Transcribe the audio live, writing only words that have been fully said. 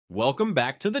Welcome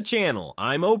back to the channel.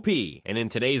 I'm OP, and in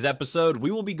today's episode,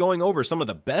 we will be going over some of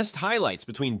the best highlights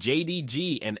between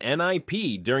JDG and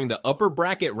NIP during the upper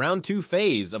bracket round 2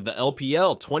 phase of the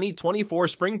LPL 2024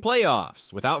 Spring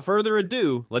Playoffs. Without further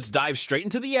ado, let's dive straight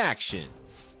into the action.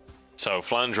 So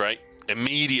Flandre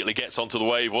immediately gets onto the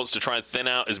wave, wants to try and thin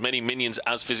out as many minions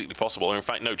as physically possible, or in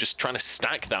fact, no, just trying to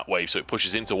stack that wave so it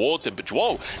pushes in towards him. But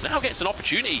Joel now gets an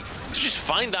opportunity to just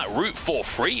find that route for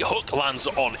free. Hook lands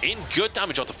on in, good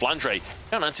damage onto Flandre.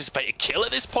 Don't anticipate a kill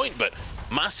at this point, but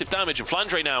massive damage, and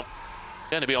Flandre now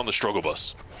going to be on the struggle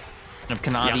bus. Of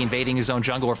Kanavi invading his own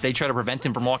jungle, or if they try to prevent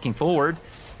him from walking forward,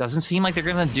 doesn't seem like they're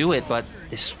going to do it, but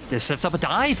this sets up a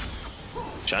dive.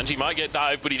 Shanji might get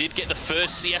dived, but he did get the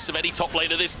first CS of any top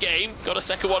lane of this game. Got a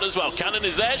second one as well. Cannon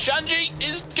is there. Shanji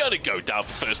is going to go down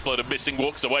for first blood, and Missing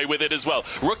walks away with it as well.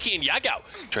 Rookie and Yagao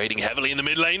trading heavily in the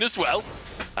mid lane as well.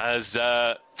 As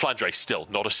Flandre still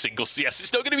not a single CS. It's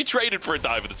still going to be traded for a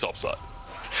dive at the top side.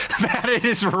 Man, it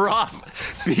is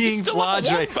rough being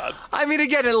Flandre. I mean,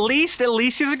 again, at least he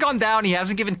hasn't gone down. He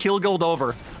hasn't given kill gold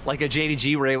over like a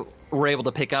JDG were able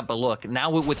to pick up. But look, now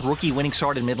with Rookie winning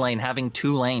start in mid lane, having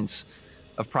 2 lanes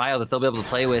of prio that they'll be able to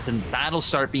play with, and that'll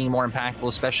start being more impactful,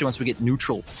 especially once we get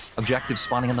neutral objectives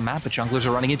spawning on the map, but junglers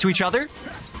are running into each other.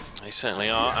 They certainly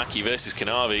are. Aki versus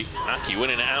Kanavi. Aki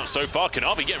winning it out so far.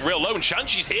 Kanavi getting real low, and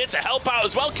Shanji's here to help out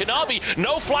as well. Kanavi,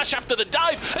 no flash after the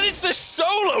dive, and it's a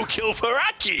solo kill for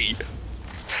Aki.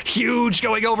 Huge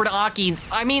going over to Aki.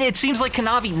 I mean, it seems like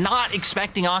Kanavi not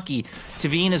expecting Aki to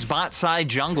be in his bot side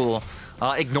jungle,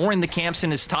 ignoring the camps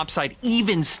in his top side,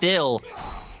 even still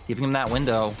giving him that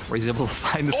window where he's able to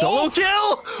find the solo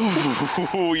kill.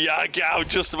 Ooh, Yagao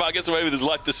just about gets away with his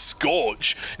life. The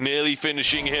Scorch nearly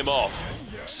finishing him off.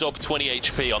 Sub 20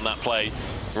 HP on that play.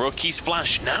 Rookie's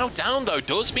flash now down, though,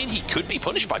 does mean he could be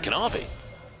punished by Kanavi.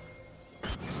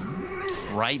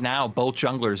 Right now, both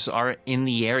junglers are in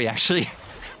the area. Actually,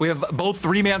 we have both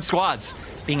 3-man squads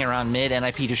being around mid.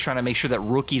 NIP just trying to make sure that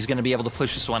Rookie's going to be able to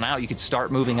push this one out. You could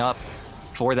start moving up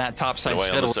for that top side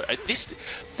spittle.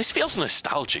 This feels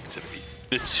nostalgic to me.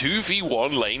 The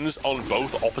 2v1 lanes on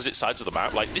both opposite sides of the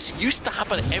map, like, this used to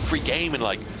happen every game, and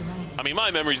like, I mean,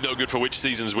 my memory's no good for which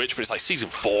season's which, but it's like season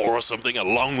 4 or something, a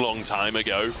long time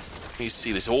ago. We used to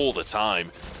see this all the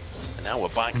time. And now we're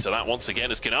back to that once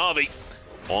again as Kanavi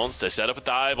wants to set up a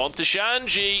dive onto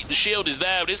Shanji. The shield is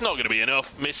there, but it's not going to be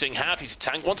enough. Missing, happy to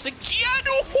tank once again.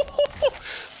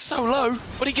 So low,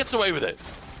 but he gets away with it.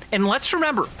 And let's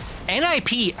remember,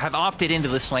 NIP have opted into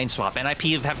this lane swap.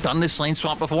 NIP have done this lane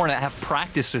swap before and have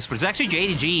practiced this, but it's actually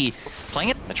JDG playing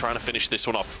it. They're trying to finish this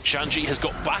one off. Shanji has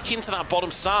got back into that bottom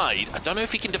side. I don't know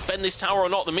if he can defend this tower or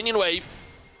not. The minion wave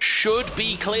should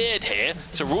be cleared here.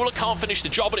 So Ruler can't finish the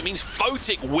job, but it means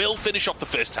Photic will finish off the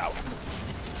first tower.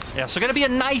 Yeah, so going to be a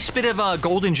nice bit of a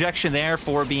gold injection there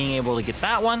for being able to get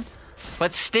that one.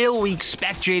 But still, we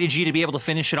expect JDG to be able to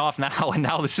finish it off now, and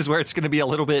now this is where it's going to be a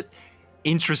little bit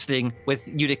interesting. With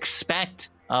you'd expect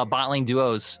bot lane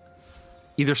duos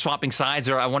either swapping sides,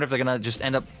 or I wonder if they're gonna just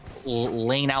end up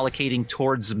lane allocating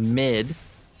towards mid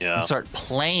and start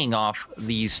playing off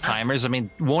these timers. I mean,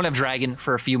 won't have Dragon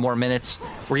for a few more minutes.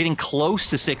 We're getting close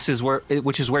to 6s,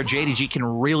 which is where JDG can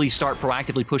really start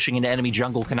proactively pushing into enemy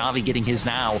jungle. Kanavi getting his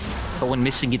now, but when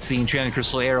Missing gets the Enchanted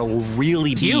Crystal Arrow will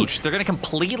really be huge. They're gonna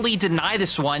completely deny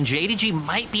this one. JDG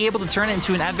might be able to turn it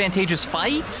into an advantageous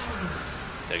fight.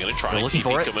 They're going to try and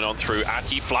TP coming on through.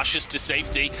 Aki flashes to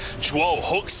safety. Chuo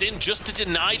hooks in just to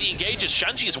deny the engagers.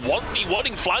 Shanji is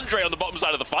 1v1ing Flandre on the bottom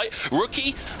side of the fight.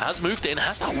 Rookie has moved in,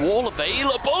 has that wall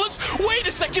available. Wait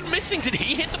a second, Missing. Did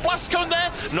he hit the blast cone there?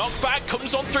 Knockback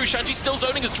comes on through. Shanji still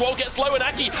zoning as Chuo gets low, and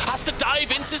Aki has to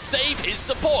dive in to save his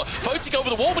support. Photic over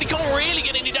the wall, but he can't really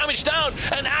get any damage down.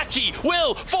 And Aki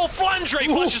will fall. Flandre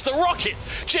flashes the rocket.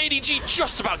 JDG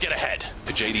just about get ahead.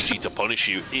 For JDG to punish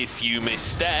you if you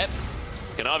misstep.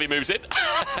 Kanavi moves in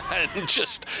and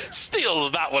just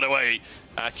steals that one away.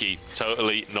 Aki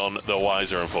totally none the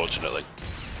wiser, unfortunately.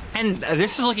 And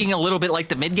this is looking a little bit like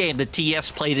the mid game that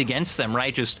TF's played against them,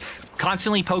 right? Just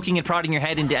constantly poking and prodding your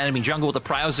head into enemy jungle with the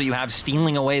pryos that you have,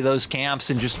 stealing away those camps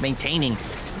and just maintaining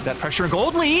that pressure and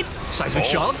gold lead. Seismic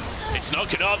shove. It's not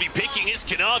Kanavi picking, it's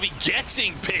Kanavi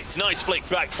getting picked. Nice flick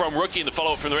back from Rookie and the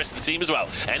follow-up from the rest of the team as well.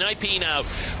 NIP now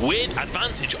with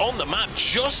advantage on the map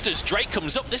just as Drake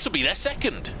comes up. This will be their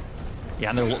second.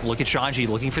 Yeah, and look at Shanji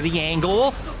looking for the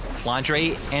angle.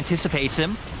 Flandre anticipates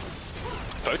him.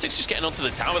 Photic's just getting onto the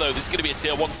tower, though. This is going to be a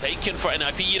tier 1 taken for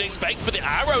NIP, you'd expect, but the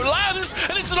arrow lands,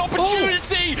 and it's an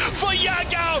opportunity for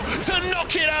Yagao to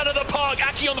knock it out of the park.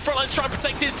 Aki on the front lines trying to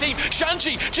protect his team.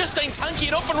 Shanji just staying tanky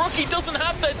enough, and Rookie doesn't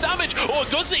have their damage. Or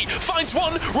does he? Finds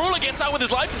one. Ruler gets out with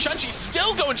his life, and Shanji's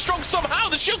still going strong somehow.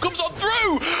 The shield comes on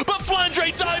through, but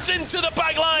Flandre dives into the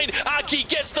back line. Aki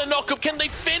gets the knock-up. Can they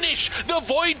finish the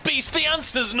Void Beast? The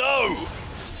answer's no.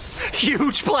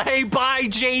 Huge play by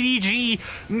JDG,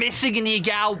 missing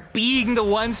Yagao, being the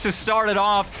ones to start it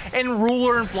off, and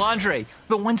Ruler and Flandre,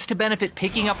 the ones to benefit,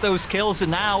 picking up those kills,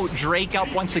 and now Drake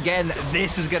up once again.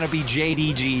 This is going to be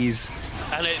JDG's.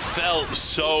 And it felt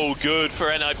so good for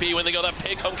NIP when they got that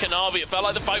pick on Kanavi. It felt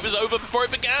like the fight was over before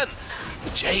it began.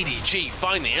 JDG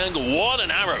find the angle, one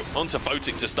an arrow onto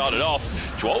Photic to start it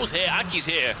off. Joel's here, Aki's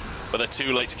here, but they're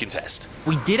too late to contest.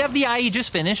 We did have the IE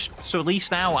just finished, so at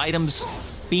least now items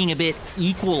being a bit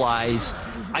equalized.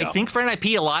 I think for NIP,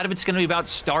 a lot of it's going to be about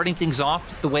starting things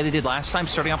off the way they did last time,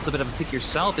 starting off with a bit of a pick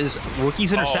yourself, is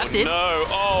Rookie's intercepted. Oh, no.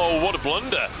 Oh, what a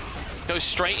blunder. Goes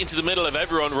straight into the middle of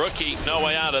everyone. Rookie, no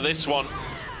way out of this one.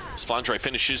 As Flandre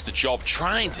finishes the job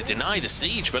trying to deny the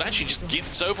siege, but actually just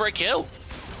gifts over a kill.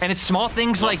 And it's small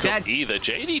things like that. Either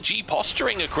JDG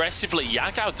posturing aggressively.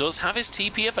 Yagao does have his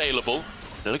TP available.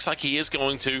 It looks like he is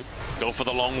going to go for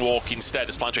the long walk instead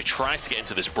as Flandre tries to get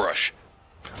into this brush.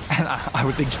 And I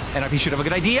would think NIP should have a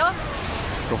good idea.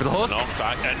 Go for the hook.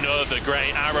 Knockback, another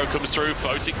great arrow comes through.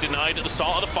 Photic denied at the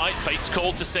start of the fight. Fate's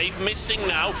called to save. Missing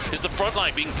now is the front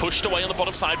line being pushed away on the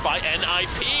bottom side by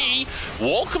NIP.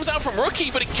 Wall comes out from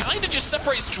Rookie, but it kind of just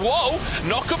separates Duo.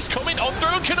 Knockup's coming on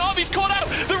through, and Kanavi's caught out.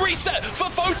 The reset for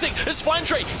Photic as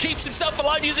Flandre keeps himself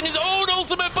alive using his own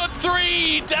ultimate, but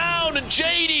 3 down, and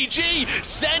JDG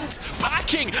sent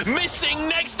packing. Missing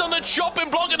next on the chopping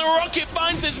block, and the Rocket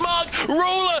finds his mark.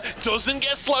 Ruler doesn't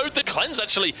get slowed. The cleanse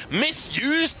actually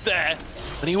misused there,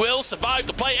 and he will survive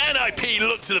the play. NIP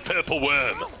look to the purple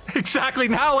worm. Exactly.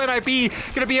 Now NIP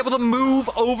going to be able to move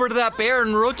over to that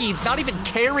Baron. Rookie not even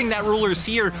caring that Ruler's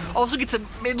here. Also gets a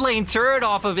mid lane turret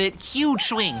off of it. Huge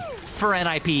swing for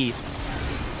NIP.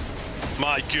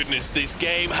 My goodness, this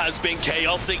game has been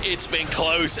chaotic. It's been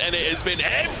close, and it has been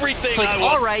everything it's like, I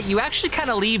want. All right, you actually kind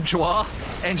of leave Joa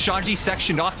and Shanji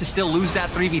sectioned off to still lose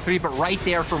that 3v3, but right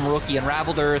there from Rookie,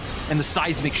 Unraveled Earth and the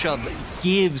seismic shove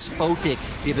gives Photic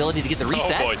the ability to get the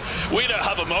reset. Oh boy, we don't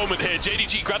have a moment here.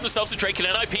 JDG grab themselves a Drake, and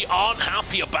NIP aren't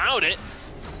happy about it.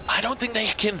 I don't think they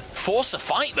can force a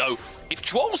fight, though. If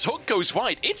Joel's hook goes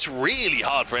wide, it's really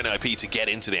hard for NIP to get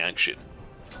into the action.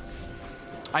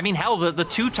 I mean, hell, the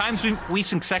 2 times we've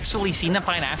successfully seen them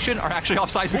find action are actually off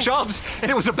seismic shoves,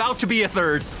 and it was about to be a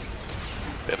third.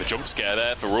 Bit of a jump scare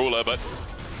there for Ruler, but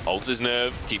holds his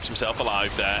nerve, keeps himself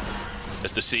alive there.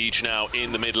 As the siege now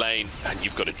in the mid lane, and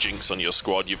you've got a Jinx on your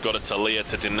squad, you've got a Talia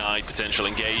to deny potential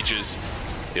engagers.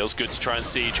 Feels good to try and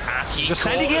siege. Aki caught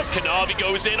as Kanavi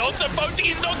goes in onto Photic.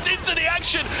 He's knocked into the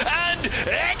action and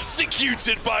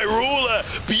executed by Ruler.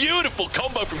 Beautiful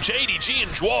combo from JDG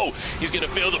and Duo. He's going to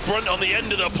feel the brunt on the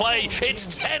end of the play. It's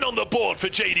 10 on the board for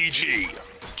JDG.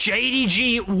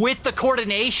 JDG with the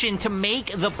coordination to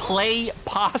make the play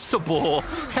possible.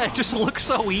 It just looks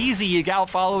so easy. You got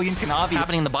following Kanavi.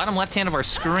 Happening in the bottom left hand of our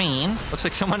screen. Looks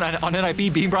like someone on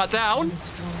NIP being brought down.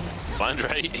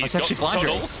 Flandre, he's got some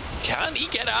tunnels. Can he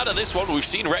get out of this one? We've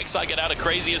seen Rek'Sai get out of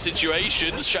crazier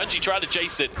situations. Shanji tried to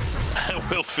chase it and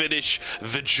will finish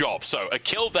the job. So a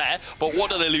kill there, but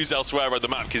what do they lose elsewhere on the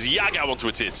map? Because Yagao onto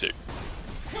a tier 2.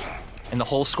 And the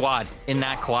whole squad in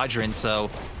that quadrant,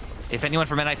 so if anyone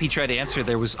from NIP tried to answer,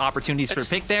 there was opportunities for a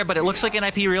pick there, but it looks like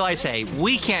NIP realized, hey,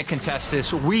 we can't contest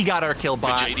this. We got our kill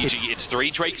bot. For JDG, it's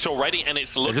 3 Drakes already, and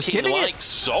it's looking like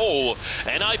Soul.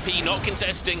 NIP not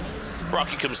contesting.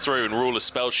 Rocket comes through, and Ruler's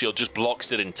Spell Shield just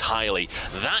blocks it entirely.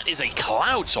 That is a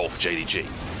Cloud Soul for JDG.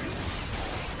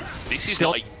 This is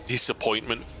not a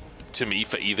disappointment to me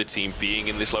for either team being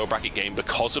in this lower bracket game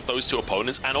because of those 2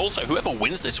 opponents, and also whoever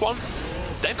wins this one,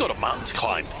 they've got a mountain to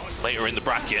climb later in the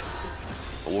bracket.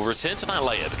 But we'll return to that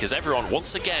later because everyone,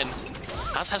 once again,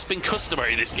 as has been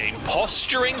customary this game,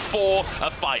 posturing for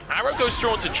a fight. Arrow goes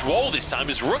through onto Joel this time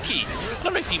as Rookie. I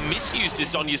don't know if he misused his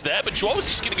Sonya's there, but Joel's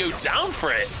just going to go down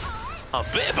for it. A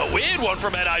bit of a weird one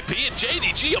from NIP, and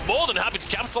JDG are more than happy to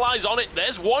capitalize on it.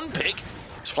 There's one pick.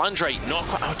 It's Flandre not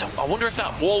quite. I wonder if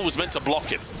that wall was meant to block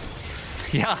him.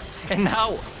 Yeah, and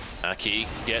now Aki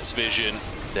gets vision.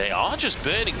 They are just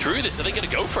burning through this. Are they going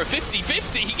to go for a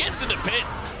 50-50? He gets in the pit.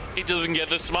 He doesn't get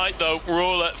the smite though.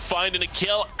 Ruler finding a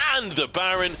kill and the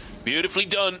Baron. Beautifully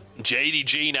done.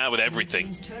 JDG now with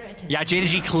everything. Yeah,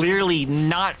 JDG clearly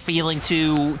not feeling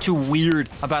too weird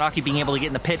about Aki being able to get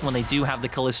in the pit when they do have the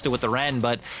Kalista with the Ren,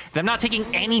 but them not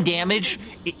taking any damage,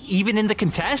 even in the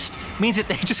contest, means that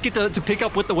they just get to pick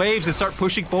up with the waves and start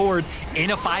pushing forward in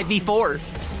a 5v4.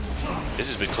 This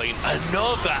has been clean.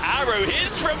 Another arrow.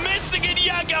 His from missing, and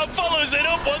Yaga follows it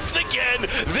up once again.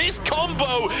 This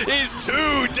combo is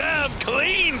too damn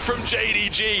clean from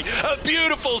JDG. A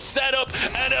beautiful setup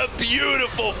and a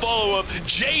beautiful follow-up.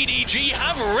 JDG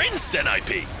have rinsed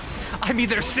NIP. I mean,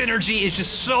 their synergy is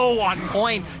just so on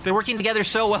point. They're working together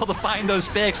so well to find those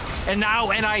picks. And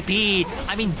now NIP,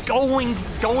 I mean, going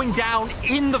down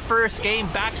in the first game,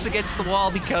 backs against the wall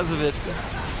because of it.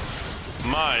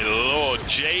 My lord,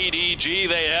 JDG,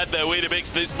 they had their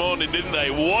Weetabix this morning, didn't they?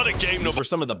 What a game. These were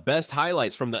some of the best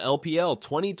highlights from the LPL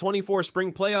 2024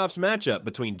 Spring Playoffs matchup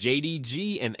between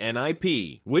JDG and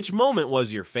NIP. Which moment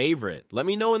was your favorite? Let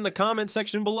me know in the comment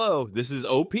section below. This is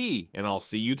OP, and I'll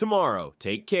see you tomorrow.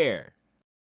 Take care.